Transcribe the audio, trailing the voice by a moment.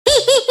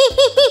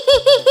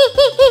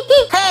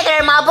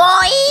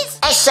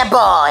TLOJA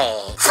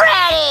boy,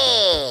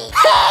 Freddy!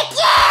 Heck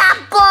yeah,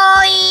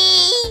 boy!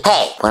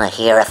 Hey, wanna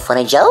hear a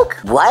funny joke?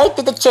 Why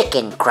did the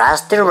chicken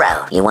cross the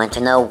road? You want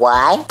to know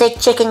why the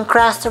chicken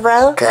crossed the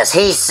road? Cause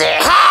he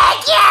said,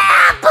 heck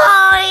yeah,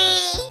 boy!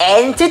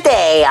 And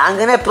today, I'm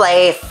gonna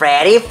play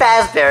Freddy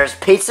Fazbear's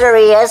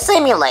Pizzeria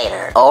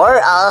Simulator,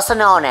 or also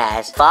known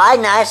as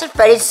Five Nights at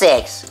Freddy's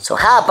 6. So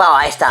how about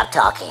I stop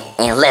talking,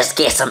 and let's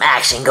get some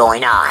action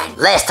going on.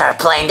 Let's start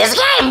playing this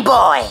game,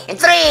 boy! In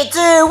 3,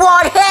 2,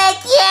 1,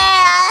 heck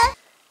yeah!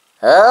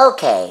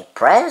 Okay,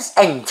 press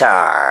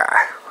enter.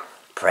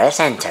 Press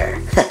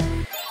enter.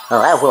 Oh,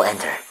 I will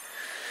enter.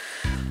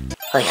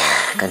 Oh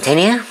yeah,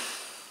 continue.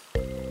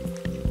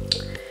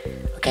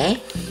 Okay.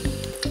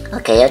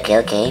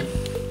 Okay.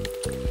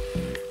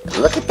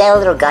 Look at that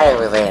little guy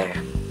over there.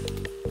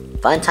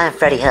 Funtime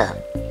Freddy, huh?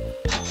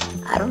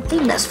 I don't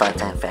think that's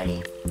Funtime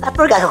Freddy. I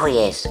forgot who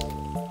he is.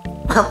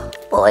 Oh,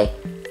 boy.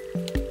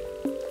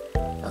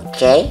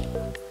 Okay.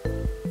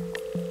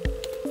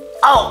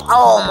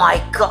 Oh my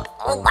god,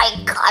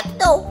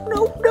 no.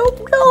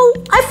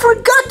 I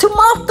forgot to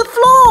mop the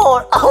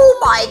floor. Oh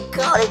my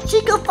god, if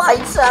Chica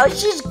finds out,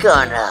 she's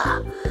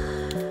gonna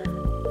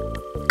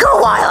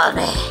go wild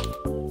on me.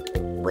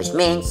 Which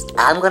means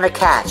I'm gonna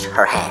catch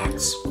her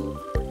hands.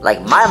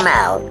 Like my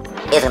mouth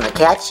is gonna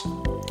catch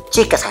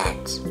Chica's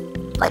hands.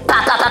 Like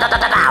pow, pow, pow, pow,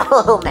 pow, pow.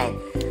 Oh man,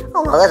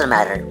 oh well, doesn't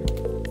matter.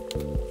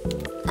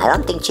 I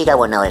don't think Chica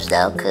will notice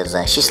though, cause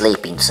she's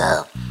sleeping,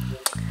 so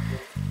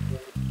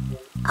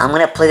I'm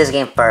gonna play this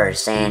game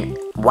first, and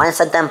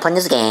once I'm done playing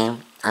this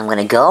game, I'm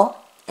gonna go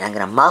and I'm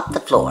gonna mop the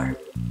floor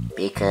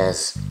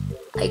because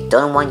I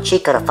don't want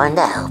Chica to find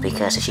out,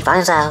 because if she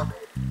finds out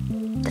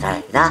that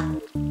I did not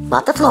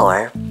mop the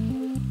floor,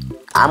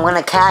 I'm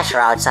gonna catch her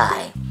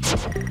outside,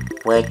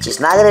 which is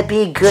not gonna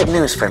be good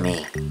news for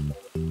me.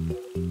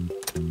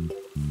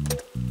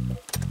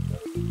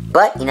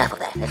 But enough of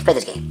that, let's play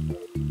this game.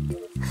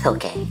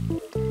 Okay,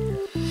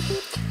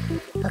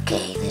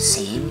 let's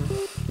see.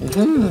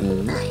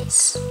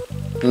 Nice.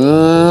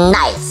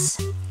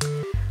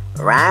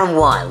 Round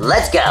 1,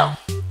 let's go.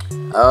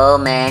 Oh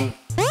man.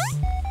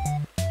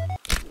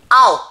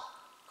 Oh!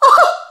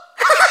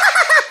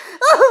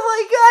 Oh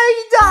my god,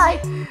 he died.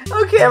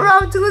 Okay,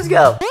 round 2, let's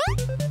go.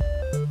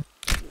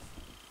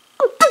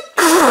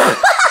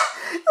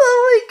 Oh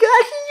my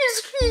god,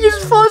 he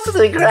just falls to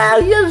the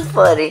ground. That's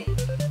funny.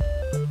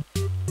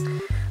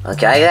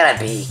 Okay, I gotta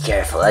be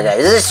careful.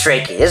 This is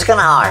tricky. This is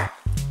kinda hard.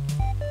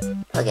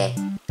 Okay.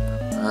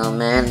 Oh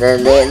man,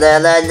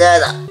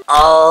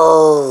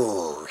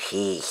 oh,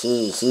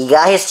 he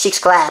got his cheeks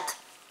clapped.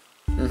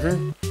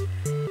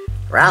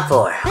 Round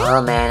 4.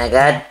 Oh man, I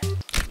got.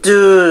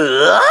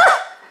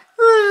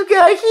 Oh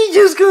god, he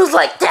just goes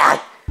like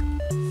that.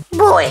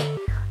 Boy,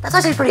 that's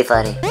actually pretty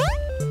funny.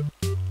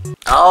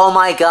 Oh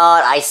my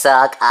god, I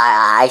suck.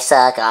 I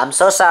suck. I'm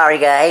so sorry,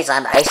 guys.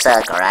 I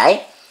suck. All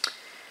right.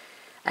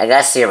 I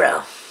got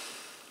 0.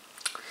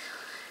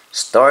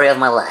 Story of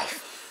my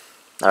life.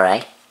 All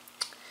right.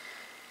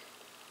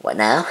 What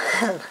now?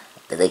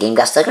 Did the game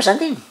got stuck or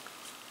something?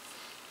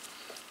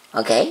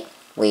 Okay,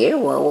 weird.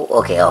 Whoa.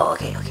 Okay,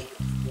 okay.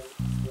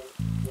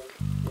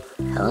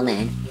 Oh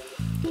man.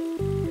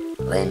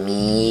 Let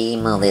me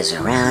move this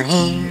around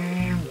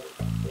here.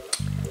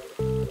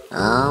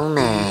 Oh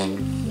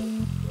man.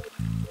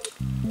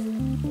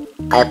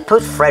 I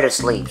put Fred to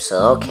sleep,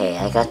 so okay,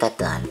 I got that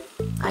done.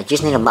 I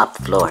just need to mop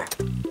the floor.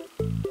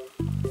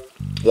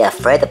 Yeah,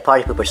 Fred the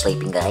party pooper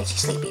sleeping, guys.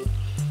 He's sleeping.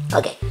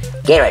 Okay,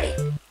 get ready.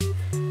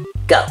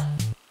 Go.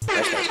 Ooh,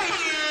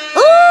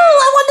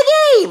 I won the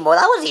game! Well,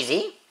 that was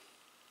easy.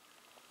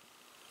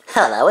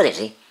 Oh, that was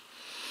easy.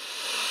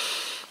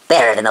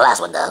 Better than the last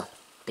one, though.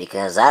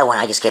 Because that one,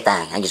 I just kept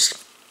dying. I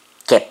just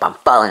kept on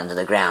falling into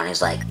the ground.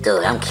 It's like,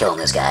 dude, I'm killing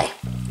this guy.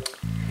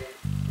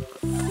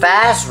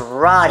 Fast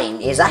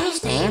Rotting. Is that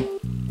his name?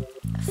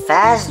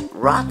 Fast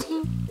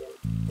Rotting?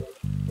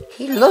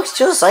 He looks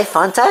just like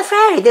Funtime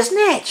Freddy, the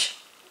snitch.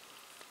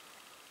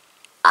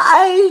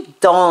 I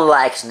don't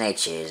like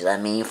snitches. I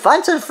mean,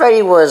 Funtime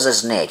Freddy was a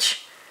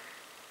snitch.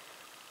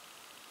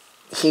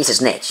 He's a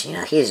snitch, you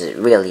know. He's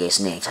really a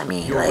snitch. I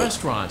mean, your like,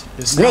 restaurant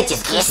is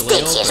snitches get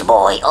stitches,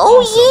 boy.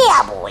 Oh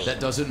yeah, boy. That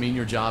doesn't mean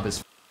your job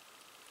is.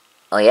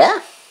 Oh yeah?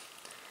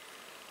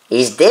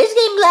 Is this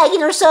game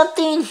lagging or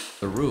something?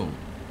 The room.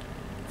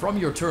 From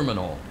your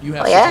terminal, you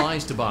have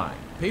supplies to buy,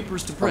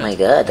 papers to print, oh my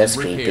god, that's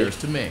and repairs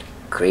to make.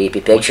 Creepy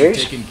pictures. Once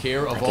you've taken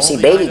care of I can all see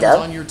the baby items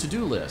though. on your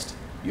to-do list,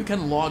 you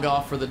can log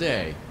off for the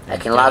day. I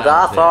can log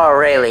off? Oh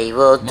really?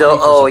 Well,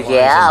 oh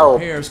yeah. Oh,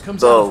 repairs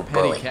comes out of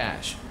petty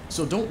cash,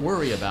 so don't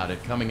worry about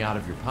it coming out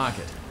of your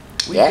pocket.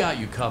 We've got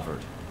you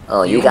covered.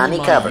 Oh, you got me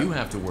covered. The only money you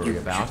have to worry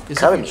about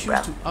is if you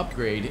choose to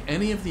upgrade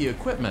any of the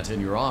equipment in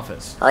your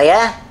office. Oh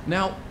yeah?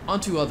 Now,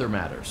 onto other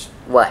matters.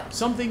 What?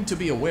 Something to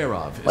be aware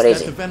of is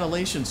that the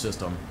ventilation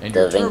system and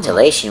the your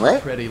ventilation are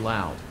pretty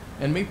loud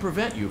and may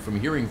prevent you from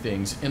hearing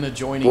things in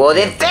adjoining Well,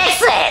 then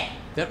fix it!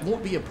 That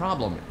won't be a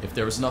problem if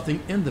there is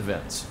nothing in the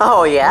vents.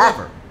 Oh yeah?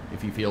 However,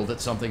 if you feel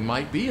that something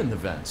might be in the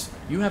vents,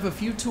 you have a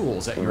few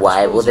tools at your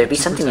Why disposal will there be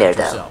to something protect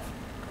there, though? yourself.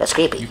 That's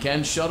creepy. You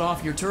can shut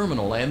off your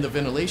terminal and the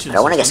ventilation I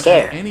don't want to get system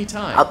scared. at any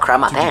time. I'll crap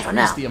my pants for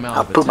now.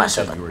 I'll poop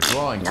myself. You are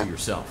drawing to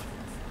yourself.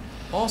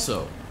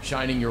 Also,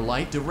 shining your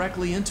light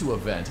directly into a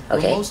vent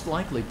will most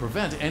likely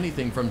prevent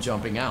anything from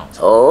jumping out.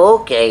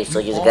 Okay, so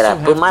you just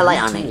gotta put my light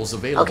on it. Tools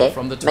available Okay,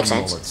 from the makes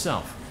terminal sense.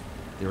 itself.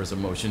 There is a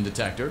motion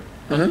detector,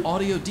 an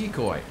audio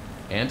decoy,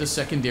 and a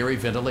secondary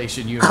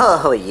ventilation unit.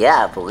 Oh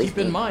yeah, believe Keep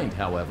in mind,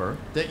 however,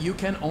 that you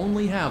can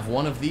only have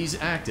one of these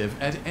active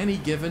at any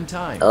given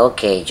time.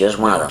 Okay, just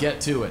one of them.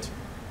 Get to it.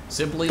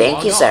 Simply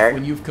Thank you, log sir. off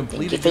when you've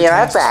completed Thank you for your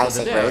tasks advice.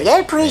 for the I day,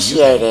 really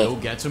appreciate it. Go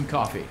get some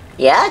coffee.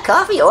 Yeah,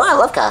 coffee. Oh, I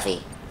love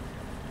coffee.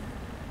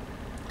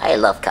 I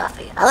love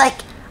coffee. I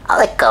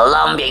like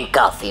Colombian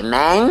coffee,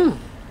 man.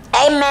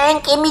 Hey,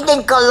 man, give me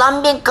the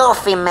Colombian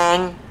coffee,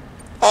 man.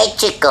 Hey,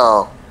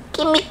 Chico,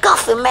 give me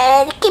coffee,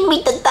 man. Give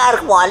me the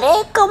dark one,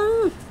 eh?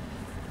 Come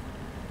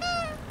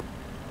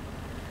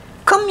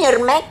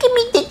here, man. Give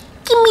me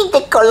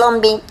the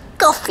Colombian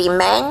coffee,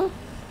 man.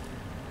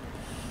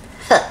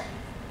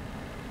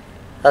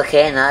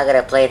 Okay, now I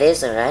gotta play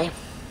this, alright?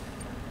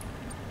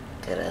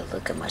 Gotta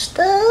look at my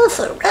stuff,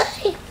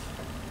 alright?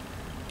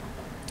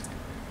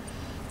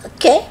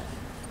 Okay.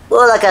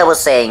 Well, like I was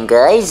saying,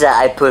 guys,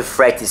 I put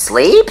Fred to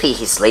sleep.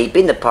 He's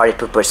sleeping. The party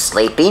pooper's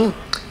sleeping.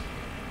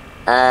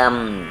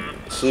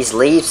 He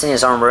sleeps in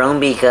his own room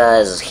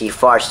because he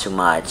farts too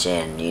much,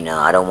 and you know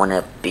I don't want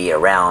to be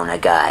around a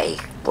guy,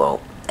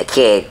 well, a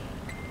kid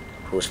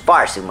who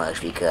farts too much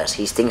because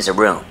he stinks the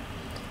room.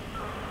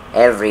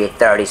 Every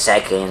 30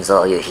 seconds,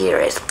 all you hear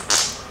is,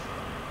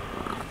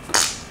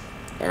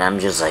 and I'm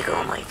just like,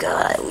 oh my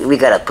god, we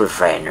gotta put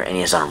Fred in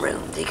his own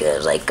room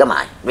because, like, come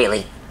on,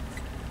 really?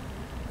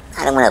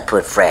 I don't want to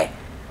put Fred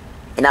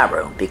in our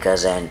room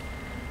because then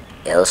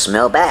it'll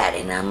smell bad,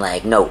 and I'm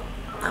like, no,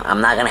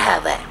 I'm not gonna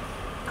have that.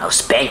 I'll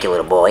spank you,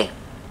 little boy.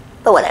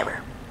 But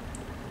whatever.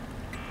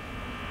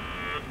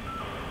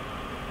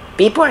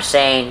 People are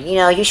saying, you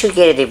know, you should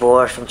get a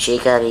divorce from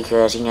Chica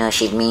because, you know,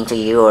 she's mean to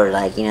you, or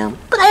like, you know,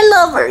 but I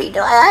love her, you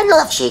know, I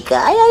love Chica.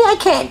 I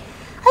can't,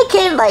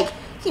 like,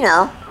 you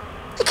know,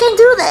 I can't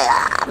do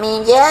that. I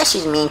mean, yeah,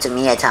 she's mean to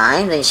me at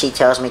times, and she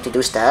tells me to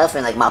do stuff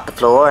and like mop the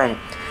floor, and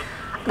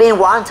I mean,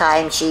 one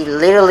time she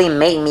literally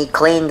made me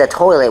clean the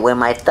toilet with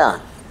my tongue,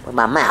 with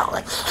my mouth,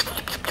 like.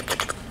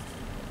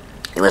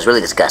 It was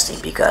really disgusting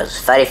because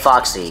Freddy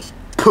Foxy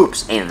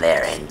poops in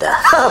there, and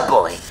oh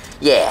boy,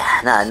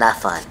 yeah,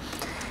 not fun.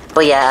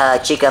 But yeah,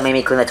 Chica made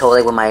me clean the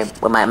toilet with my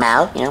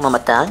mouth, you know, with my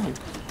tongue, and,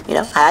 you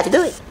know, I had to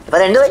do it. If I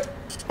didn't do it,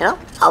 you know,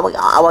 I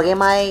will get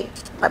my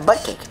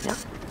butt kicked, you know.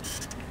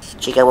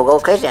 Chica will go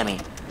crazy at me.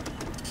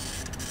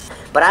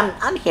 But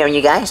I'm hearing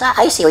you guys.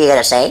 I see what you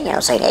gotta say, you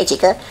know, saying, hey,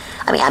 Chica,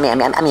 I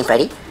mean,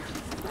 Freddy,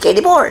 get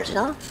divorced, you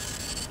know.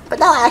 But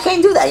no, I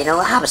can't do that, you know.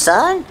 I have a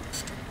son.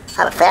 I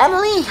have a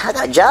family, I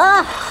got a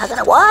job, I got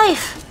a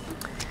wife.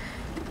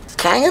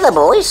 Can't do that,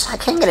 boys. I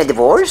can't get a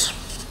divorce.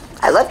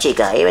 I love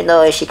Chica, even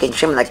though she can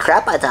trim like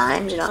crap at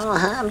times, you know.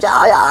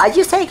 I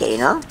just take it, you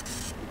know.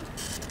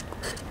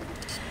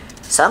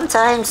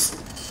 Sometimes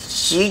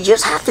you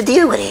just have to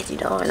deal with it, you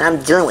know, and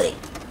I'm dealing with it.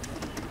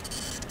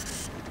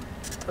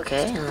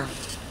 Okay,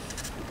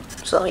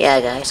 so yeah,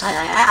 guys,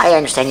 I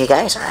understand you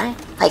guys, alright?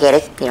 I get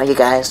it, you know, you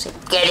guys.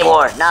 Get a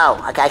divorce. No,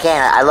 I can't.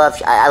 I love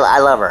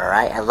her,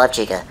 alright? I love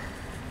Chica.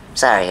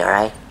 Sorry,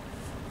 alright?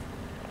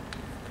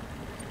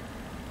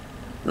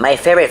 My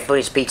favorite food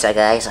is pizza,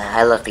 guys.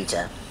 I love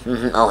pizza.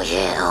 Oh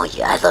yeah,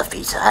 I love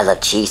pizza. I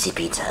love cheesy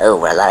pizza. Oh,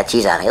 with a lot of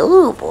cheese on it.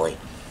 Oh boy.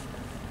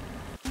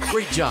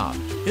 Great job.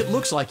 It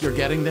looks like you're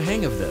getting the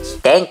hang of this.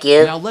 Thank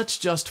you. Now let's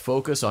just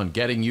focus on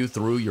getting you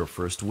through your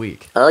first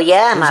week. Oh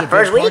yeah, my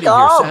first week?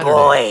 Oh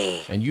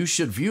boy. And you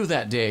should view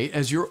that day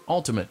as your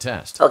ultimate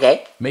test.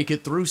 Okay. Make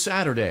it through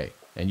Saturday,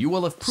 and you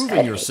will have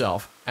proven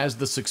yourself as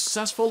the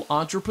successful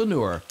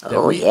entrepreneur that we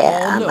all know you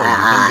can be.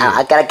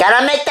 I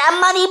gotta make that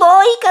money,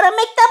 boy. Gotta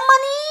make that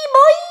money,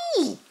 boy.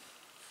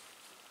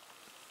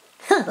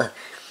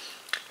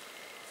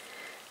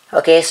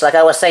 Okay, so like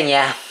I was saying,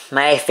 yeah,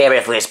 my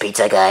favorite food is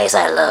pizza, guys.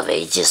 I love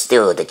it. Just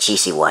do the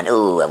cheesy one.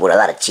 Ooh, with a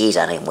lot of cheese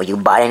on it. When you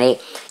bite in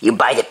it, you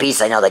bite the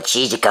pizza, and all the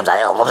cheese that comes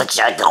out.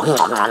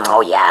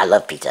 Oh yeah, I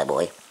love pizza,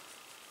 boy.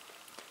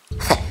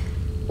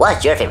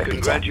 What's your favorite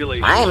pizza?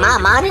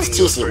 Mine is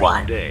cheesy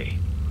one.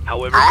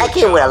 However, I like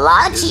it with a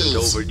lot of cheese.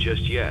 Isn't over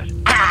just yet.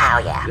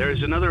 Ow, yeah. There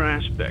is another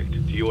aspect to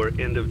your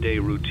end-of-day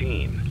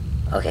routine.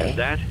 Okay. And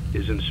that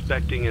is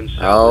inspecting and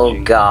Oh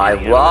salvaging.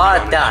 God,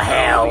 what the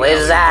hell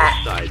is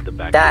that?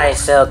 That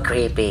is so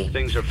creepy.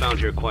 Things are found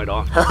here quite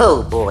often.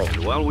 Oh boy.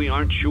 And while we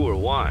aren't sure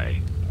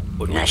why,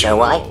 what we do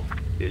know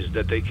is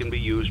that they can be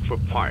used for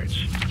parts,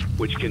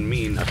 which can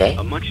mean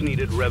a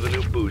much-needed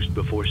revenue boost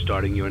before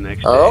starting your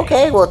next day.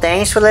 Okay, well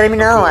thanks for letting me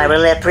know. I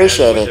really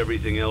appreciate it.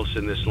 Everything else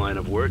in this line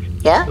of work,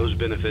 yeah? Those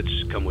benefits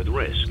come with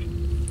risk.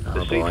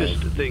 The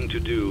safest thing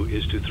to do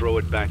is to throw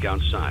it back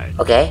outside.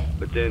 Okay.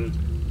 But then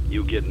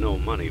you get no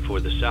money for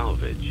the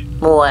salvage.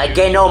 Boy, I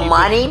get no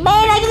money? Man,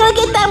 I gotta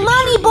get that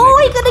money, boy!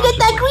 I gotta get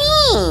that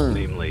green!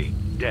 Namely,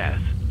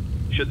 death.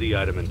 should the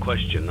item in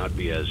question not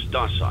be as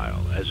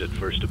docile as it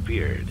first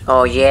appeared.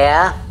 Oh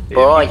yeah?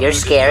 Boy, you're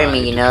scaring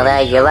me, you know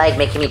that? You're like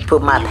making me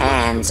poop my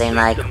pants and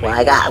like, well,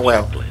 I got,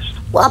 well,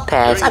 what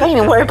pants? I don't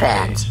even wear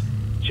pants.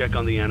 Check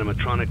on the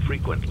animatronic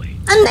frequently.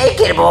 I'm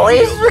naked,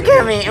 boys. Look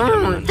at me.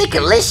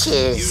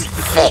 Thickalicious.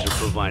 Thick.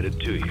 Provided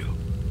to you.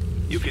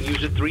 You can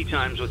use it 3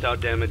 times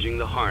without damaging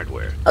the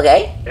hardware.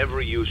 Okay.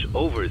 Every use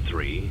over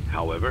 3,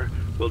 however,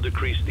 will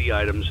decrease the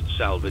item's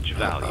salvage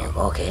value.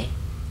 Okay.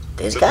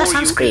 This guy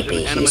sounds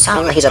creepy. He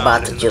sounds like he's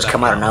about to just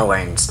come out of nowhere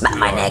and snap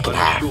my neck in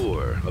half.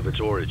 Sure of its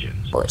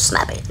origins. Boy,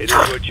 snap it. It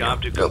is your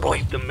job to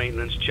complete the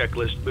maintenance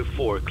checklist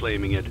before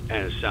claiming it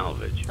as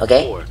salvage.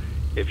 Okay. Or,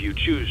 if you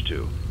choose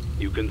to,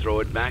 you can throw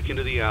it back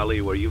into the alley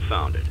where you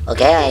found it.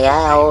 Okay,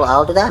 yeah,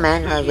 I'll do that,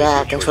 man.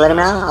 Yeah, thanks for letting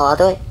me know. I'll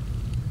do it.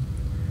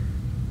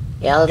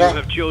 Yeah, I'll do that.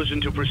 You have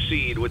chosen to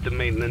proceed with the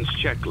maintenance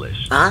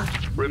checklist. Huh?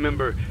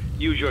 Remember,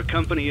 use your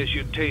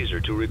company-issued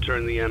taser to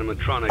return the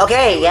animatronic.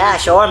 Okay, yeah,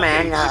 sure,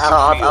 man.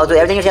 I'll do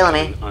everything you're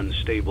telling me.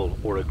 Unstable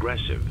or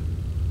aggressive.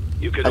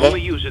 You can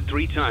only use it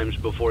 3 times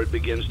before it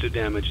begins to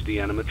damage the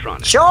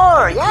animatronic.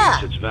 Sure,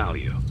 yeah. Its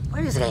value.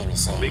 What is the game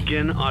saying?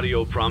 Begin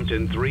audio prompt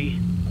in 3,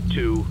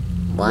 2,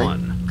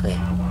 1. Okay.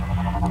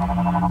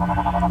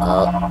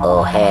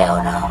 Oh,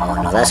 hell no.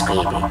 Oh, no, that's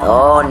creepy.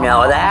 Oh,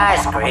 no,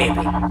 that's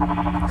creepy.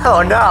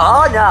 Oh, no,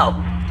 oh, no.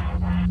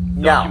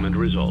 No. Document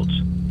results.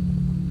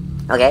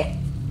 Okay.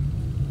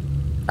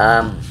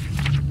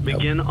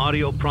 Begin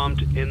audio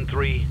prompt in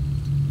 3,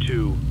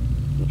 2,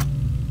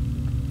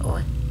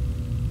 1.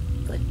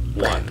 Okay.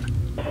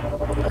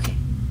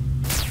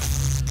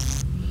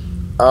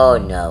 Oh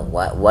no,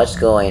 what's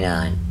going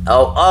on?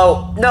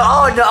 Oh no,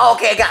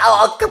 okay,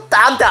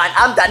 I'm done.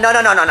 No.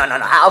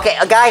 Okay,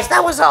 guys,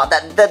 that was all.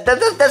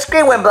 The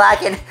screen went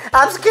black and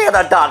I'm scared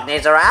of the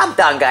darkness, alright? I'm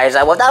done, guys.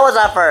 Well, that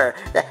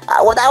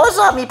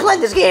was me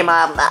playing this game.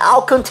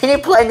 I'll continue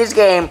playing this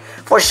game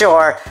for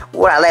sure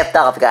where I left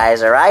off,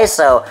 guys, alright?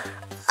 So,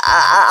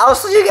 I'll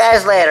see you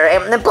guys later.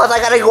 And plus, I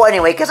gotta go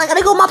anyway, because I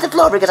gotta go mop the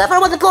floor, because if I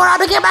mop the floor, I'll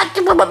become my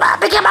chicken. Oh my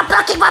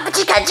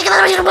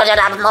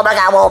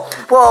god,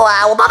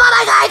 whoa,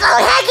 bye-bye, guys.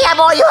 Heck yeah,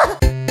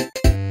 boy.